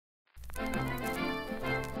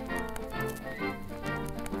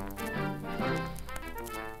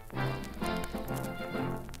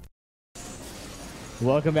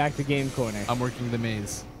Welcome back to Game Corner. I'm working the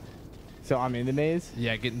maze. So I'm in the maze?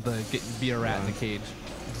 Yeah, be a rat in the cage.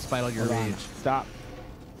 Despite all your Hold on. rage. Stop.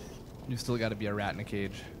 You still got to be a rat in a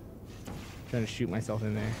cage. Trying to shoot myself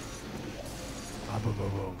in there. Ah, boom, boom,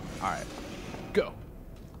 boom. All right. Go.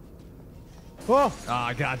 Whoa! Ah,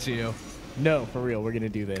 I got you. No, for real. We're going to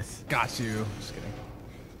do this. Got you. Just kidding.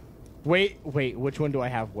 Wait. Which one do I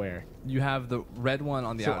have where? You have the red one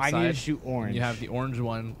on the So outside. I need to shoot orange. And you have the orange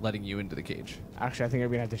one letting you into the cage. Actually, I think I'm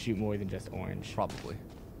going to have to shoot more than just orange. Probably.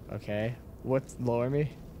 Okay. What's lower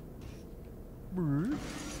me?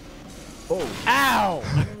 Oh. Ow!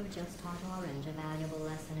 You just taught Orange a valuable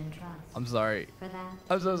lesson in trust. I'm sorry. For that,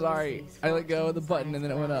 I'm so you sorry. receive I let go of the 14 button and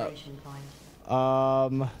then it went up. science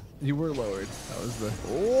collaboration points. You were lowered. That was the...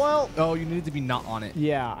 Well. Oh, you needed to be not on it.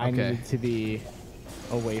 Yeah, I Okay. needed to be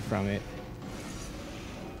away from it.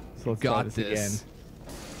 So let's try Got this this. again.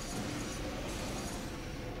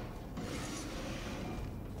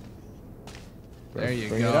 There you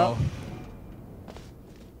Bring it go.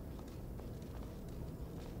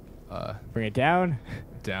 Bring it down.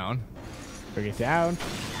 Down. Bring it down.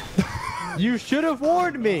 You should have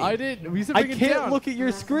warned me. I did. We said I bring it can't down. look at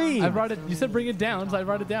your screen. I brought it. You said bring it down, so I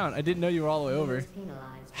brought it down. I didn't know you were all the way over.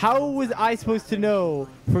 Penalized How was I supposed to know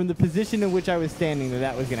from the position in which I was standing that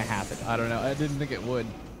that was going to happen? I don't know. I didn't think it would.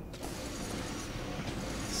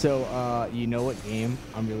 So, you know what game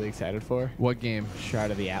I'm really excited for? What game?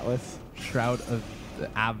 Shroud of the Atlas. Shroud of the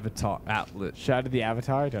Avatar. Atlas. Shroud of the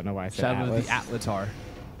Avatar. I don't know why I said Shroud Atlas. of the Atlatar.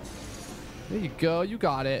 There you go. You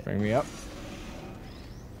got it. Bring me up.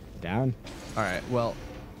 Down. All right. Well.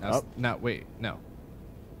 Up. No. Wait. No.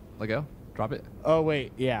 Let go. Drop it. Oh,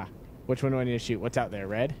 wait. Yeah. Which one do I need to shoot? What's out there?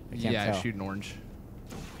 Red? I can't Yeah. tell. Shoot an orange.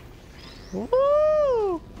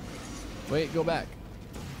 Woo! Wait. Go back.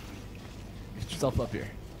 Get yourself up here.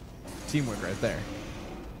 Teamwork right there.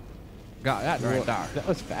 Got that right there. That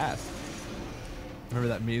was fast. Remember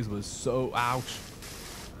that maze was so ouch.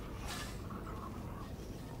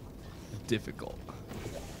 Difficult.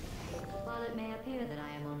 While it may appear that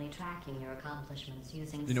I am only tracking your accomplishments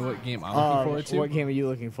using You know what science, game I'm looking forward to? What game are you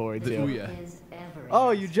looking forward The to? Ouya. is every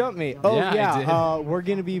Oh, you jumped me. Oh, Yeah, I yeah. did. We're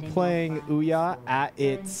going to be playing Ouya at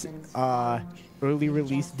its early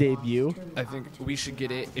release debut. I think we should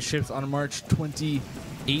get it. It ships on March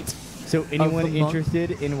 28th. So anyone the month?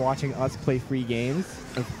 interested in watching us play free games?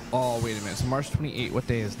 Oh, wait a minute. So March 28th. What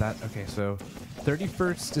day is that? Okay, so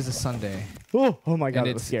 31st is a Sunday. Oh my god, and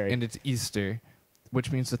that was scary. And it's Easter,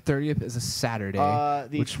 which means the 30th is a Saturday.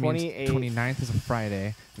 The which 28th means 29th is a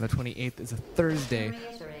Friday, and the 28th is a Thursday.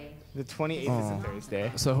 reiterate, The 28th is Oh. a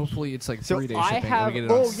Thursday. So hopefully it's like So 3 days I shipping. have. and we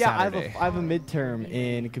get it on Oh yeah, Saturday. I have a midterm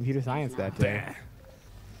in computer science that day.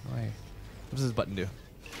 Why? What does this button do?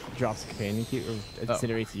 Drops a companion cube or Oh.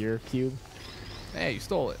 incinerates your cube. Hey, you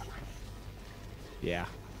stole it. Yeah,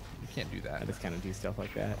 You can't do I that. just kind of do stuff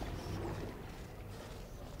like that.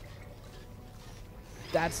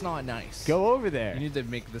 That's not nice. Go over there. You need to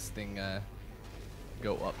make this thing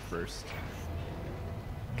go up first.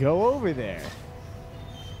 Go over there.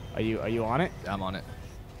 Are you on it? I'm on it.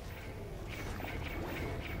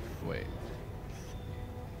 Wait.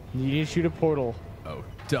 You need to shoot a portal Oh,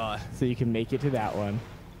 duh. so you can make it to that one,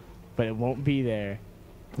 but it won't be there.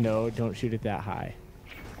 No, don't shoot it that high.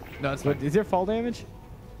 No, it's But fine. is there fall damage?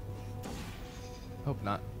 Hope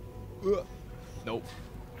not. Nope.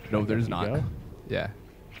 Can No, I there's let you not. go? Yeah.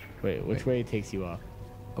 Wait, which way takes you up?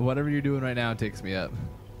 Whatever you're doing right now takes me up.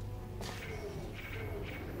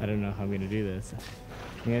 I don't know how I'm gonna do this.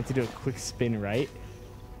 I'm gonna have to do a quick spin right.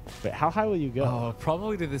 But how high will you go? Oh,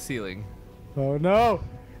 probably to the ceiling. Oh no!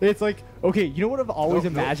 It's like, okay, you know what I've always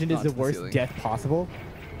Nope, nope, imagined is not the to the worst ceiling. death possible?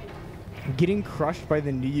 Getting crushed by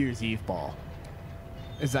the New Year's Eve ball.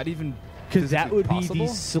 Is that even Because that physically would be possible?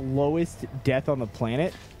 the slowest death on the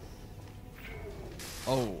planet,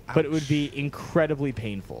 Oh, but it would ouch. be incredibly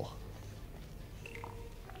painful.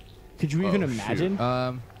 Could you even Oh, shoot. imagine?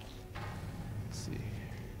 Let's see.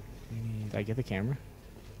 Did I get the camera?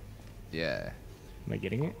 Yeah. Am I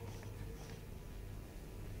getting it?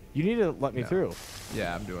 You need to let me No. through.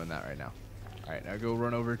 Yeah, I'm doing that right now. All right, now go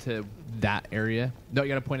run over to that area. No, you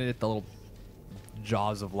gotta point it at the little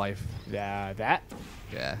jaws of life. Yeah, that?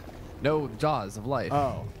 Yeah. No, jaws of life.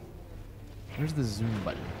 Oh, Where's the zoom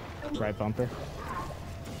button? right bumper.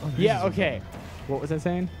 Oh, there's Yeah, the zoom okay. What was I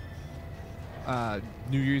saying?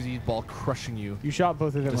 New Year's Eve ball crushing you. You shot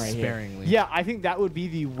both of them right here. Despairingly. Yeah, I think that would be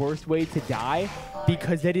the worst way to die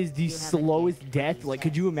because that is the slowest death. Like,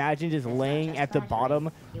 could you imagine just laying at the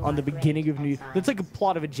bottom on the beginning of New? That's like a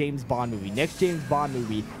plot of a James Bond movie. Next James Bond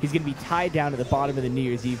movie, he's gonna be tied down at the bottom of the New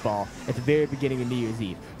Year's Eve ball at the very beginning of New Year's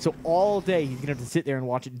Eve. So all day he's gonna have to sit there and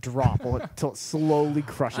watch it drop until it slowly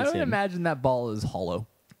crushes I would him. imagine that ball is hollow.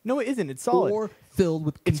 No, it isn't. It's solid. Or filled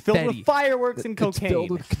with It's confetti. filled with fireworks and cocaine. It's filled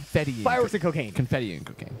with confetti. Fireworks and cocaine. Confetti and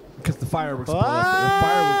cocaine. Because the fireworks blow up. The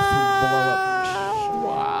fireworks will blow up.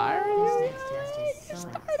 Why are This next test is so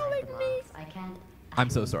outside the box. I can't. I'm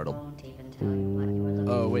so startled. Won't even tell you what you were looking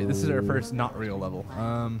Oh wait, this is our first not real level.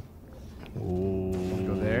 I want to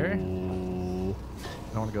go there.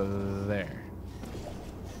 I want to go there.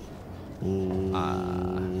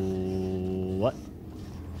 What?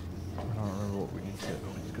 I don't remember what we need to.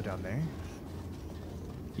 We need to go down there.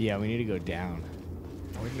 Yeah, we need to go down.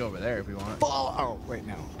 We can go over there if we want. Oh, right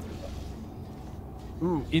now.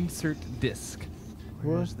 Ooh, insert disc.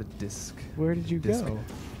 What? Where's the disc? Where did you Disc. go?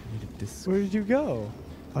 I need a disc. Where did you go?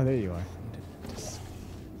 Oh, there you are. I need a disc.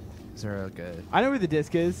 Is there like a? I know where the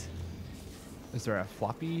disc is. Is there a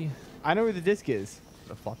floppy? I know where the disc is.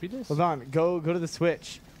 A floppy disk? Hold on. Go to the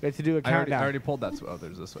switch. We have to do a countdown. I already pulled that. Oh,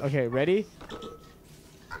 there's a switch. Okay, ready?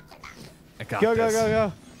 I got Go, this.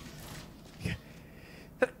 go.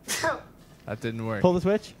 That didn't work. Pull the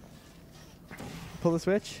switch. Pull the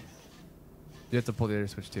switch. You have to pull the other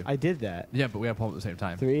switch too. I did that. Yeah, but we have to pull them at the same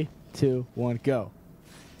time. 3, 2, 1, go.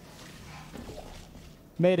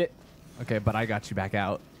 Made it. Okay, but I got you back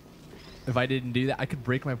out. If I didn't do that, I could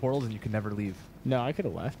break my portals and you could never leave. No, I could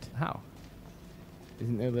have left. How?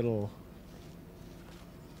 Isn't there little...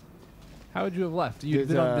 How would you have left? You'd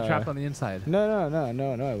been on the trap on the inside. No,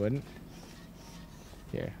 I wouldn't.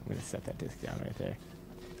 Here, I'm going to set that disc down right there.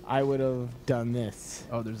 I would have done this.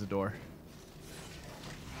 Oh, there's a door.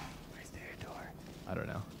 Where's there a door? I don't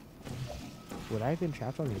know. Would I have been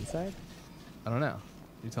trapped on the inside? I don't know.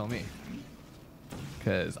 You tell me.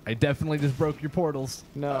 Because I definitely just broke your portals.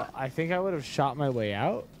 No, I think I would have shot my way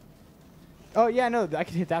out. Oh, yeah, no, I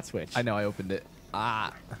could hit that switch. I know I opened it.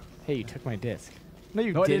 Ah. Hey, you took my disc. No,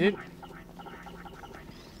 you No, I didn't.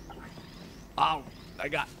 Oh, I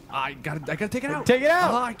gotta take it out. Take it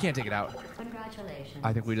out. Oh, I can't take it out. Congratulations.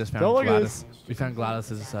 I think we just Don't found look at Gladys. this. We found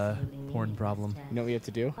Gladys's porn problem. You know what we have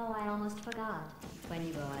to do? Oh, I almost forgot. When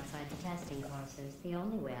you go outside the testing courses, the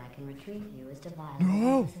only way I can retrieve you is to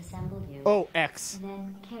violently disassemble you. Oh, X. And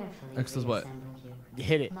then carefully X does what? reassemble you.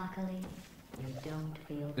 Hit it. Luckily, you don't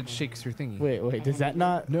feel It pain. shakes your thingy. Wait, does that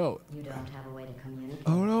not... No. You don't have a way to communicate.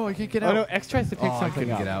 Oh no, I can't get Oh, out. no, X tries to pick Oh, I something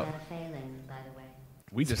couldn't up. get out. Is that a failing, by the way?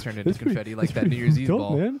 We just turned into confetti like that New Year's Eve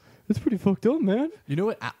ball. Man. That's pretty fucked up, man. You know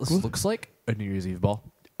what Atlas looks like? A New Year's Eve ball.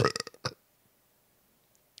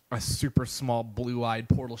 A super small, blue-eyed,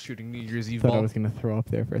 portal-shooting New Year's Eve Thought ball. I was going to throw up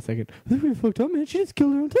there for a second. That's pretty fucked up, man. She just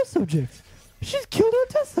killed her own test subjects. She just killed her own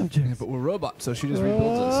test Yeah, subjects. but we're robots, so she just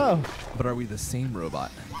rebuilds us. Oh. But are we the same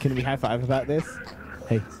robot? Can we high five about this?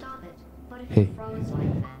 Hey, Stop it. What if Hey. you froze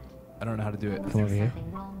like that? I don't know how to do it. Was Come there over here.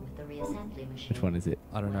 something wrong with the reassembly machine? which one is it?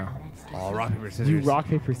 I don't know. Let's do Oh, rock, paper, scissors. You rock,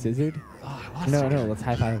 paper, scissors? Oh, I lost No, it. no, let's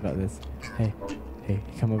high five about this. Hey,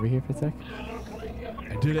 come over here for a sec.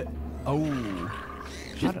 I did it. Oh.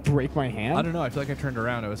 Just break my hand? I don't know. I feel like I turned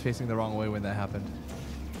around. I was facing the wrong way when that happened.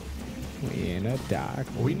 We in a dark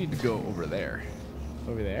Well, we need to go over there.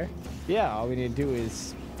 over there. Yeah, all we need to do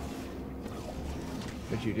is...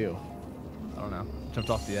 What'd you do? I don't know.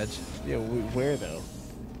 Jumped off the edge. Yeah, where though?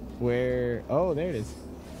 Where? Oh, there it is.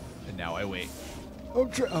 And now I wait. Oh,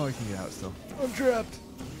 I can get out still. I'm trapped.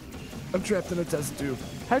 I'm trapped in a test tube.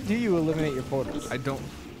 How do you eliminate your portals? I don't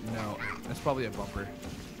know. That's probably a bumper.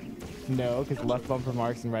 No, because left bumper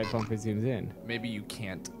marks and right bumper zooms in. Maybe you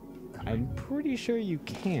can't. I'm pretty sure you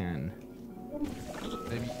can.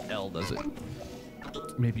 Maybe L does it.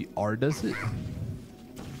 Maybe R does it.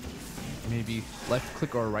 Maybe left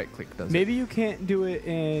click or right click does Maybe you can't do it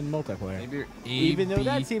in multiplayer. it. Maybe A, Even though B,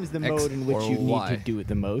 that seems the X, mode in which or you need Y. to do it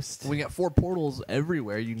the most. We got 4 portals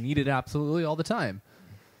everywhere. You need it absolutely all the time.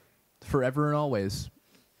 Forever and always.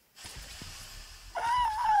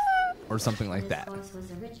 Or something like that. This course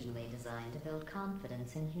was originally designed to build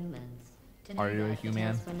confidence in humans. Are you a the human?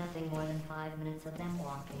 tests were nothing more than 5 minutes of them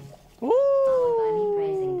walking, Ooh. followed by me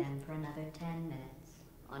praising them for another 10 minutes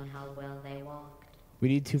on how well they walked. We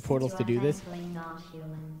need 2 portals to Since you do are this. thankfully not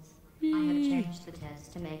humans, I have changed the tests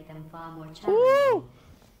to make them far more challenging.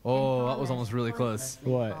 Oh, and that far was less almost really close.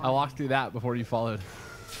 pointlessly What? I walked through that before you followed.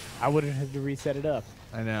 I would have had to reset it up.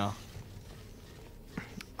 I know.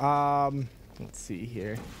 Let's see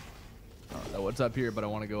here. I don't know what's up here, but I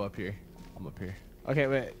want to go up here. I'm up here. Okay,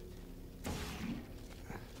 wait.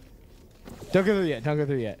 Don't go through yet. Don't go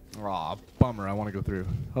through yet. Aw, bummer. I want to go through.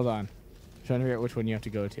 Hold on. Trying to figure out which one you have to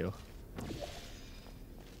go to.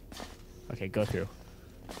 Okay, go through.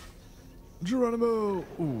 Geronimo.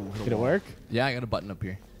 Ooh. Did it work? Yeah, I got a button up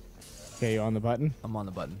here. Okay, you on the button? I'm on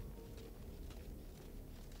the button.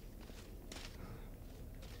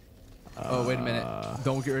 Oh, wait a minute.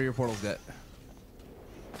 Don't get rid of your portals yet.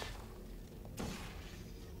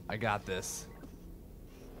 I got this.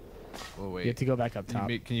 Oh, wait. You have to go back up top.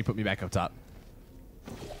 Can you put me back up top?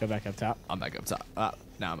 Go back up top. I'm back up top.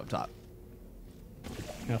 Now I'm up top.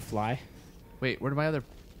 No, fly. Wait, where did my other...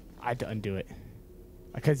 I had to undo it.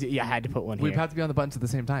 Because I had to put one We here. have to be on the buttons at the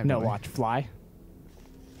same time. No, don't we? watch. Fly.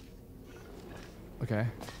 Okay.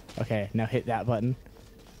 Okay, now hit that button.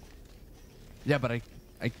 Yeah, but I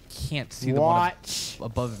can't see the one Watch.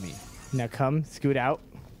 above me. Now come, scoot out.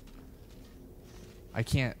 I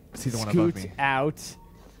can't see the one Scoot above me. out.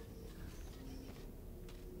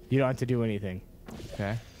 You don't have to do anything.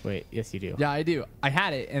 Okay. Wait, yes you do. Yeah, I do. I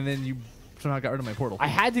had it, and then you somehow got rid of my portal. I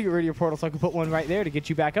had to get rid of your portal so I could put one right there to get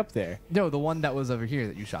you back up there. No, the one that was over here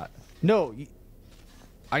that you shot. No.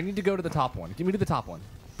 I need to go to the top one. Give me to the top one,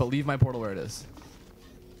 but leave my portal where it is.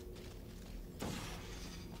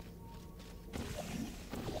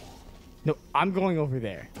 No, I'm going over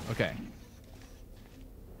there. Okay.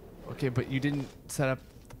 Okay, but you didn't set up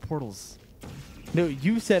the portals. No,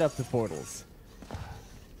 you set up the portals.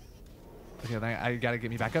 Okay, then I gotta get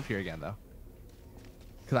me back up here again though.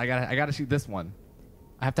 Cause I gotta shoot this one.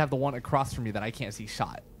 I have to have the one across from me that I can't see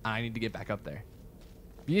shot. I need to get back up there.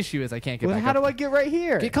 The issue is I can't get Well, back how up. do I get right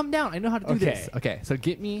here? Come down. I know how to do Okay. this. Okay, so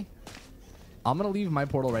get me. I'm gonna leave my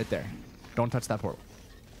portal right there. Don't touch that portal.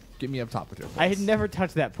 Get me up top with your portals. I had never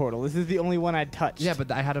touched that portal. This is the only one I'd touched. Yeah,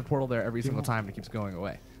 but I had a portal there every single time and it keeps going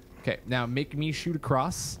away. Okay, now make me shoot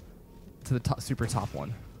across to the top, super top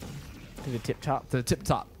one. To the tip top. To the tip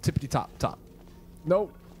top. Tippity top top.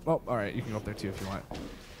 Nope. Oh, alright, you can go up there too if you want.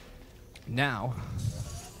 Now.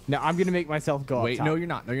 No, I'm going to make myself go Wait, up top. no, you're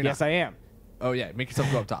not. No, you're Yes, not. I am. Oh, yeah, make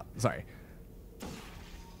yourself go up top. Sorry.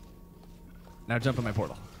 Now jump in my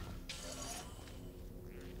portal.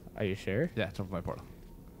 Are you sure? Yeah, jump in my portal.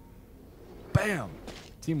 Bam!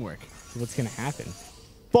 Teamwork. What's going to happen?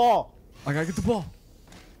 Ball! I gotta get the ball.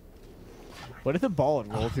 What if the ball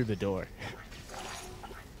would roll through the door?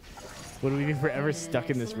 Would we be forever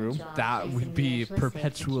stuck in this room? That would be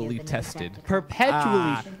perpetually tested.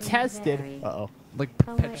 Perpetually tested. Uh-oh. Like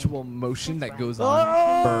perpetual motion that goes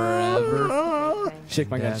on forever.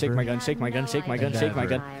 Shake my gun, shake my gun, shake my gun, shake my gun, shake my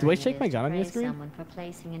gun. Do I shake my gun on your screen?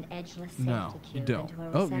 No, you don't.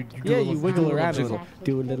 Oh, you do Yeah, a you little- wiggle do a around a jiggle. little.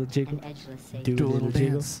 Do a little jiggle. Do Do a little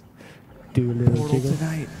jiggle. dance. Do a little Portal jiggle.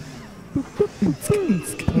 tonight.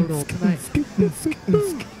 Portal tonight.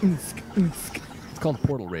 It's called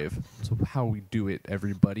Portal Rave. So how we do it,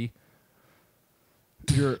 everybody.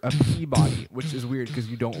 You're a pea body, which is weird because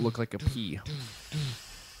you don't look like a pea.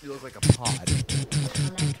 You look like a pod.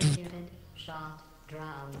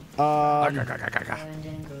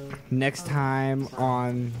 Next time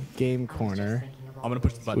on Game Corner, I'm gonna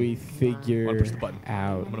push the button. we figure push the button.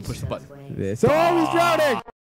 out I'm gonna push the button. this. Oh, he's drowning!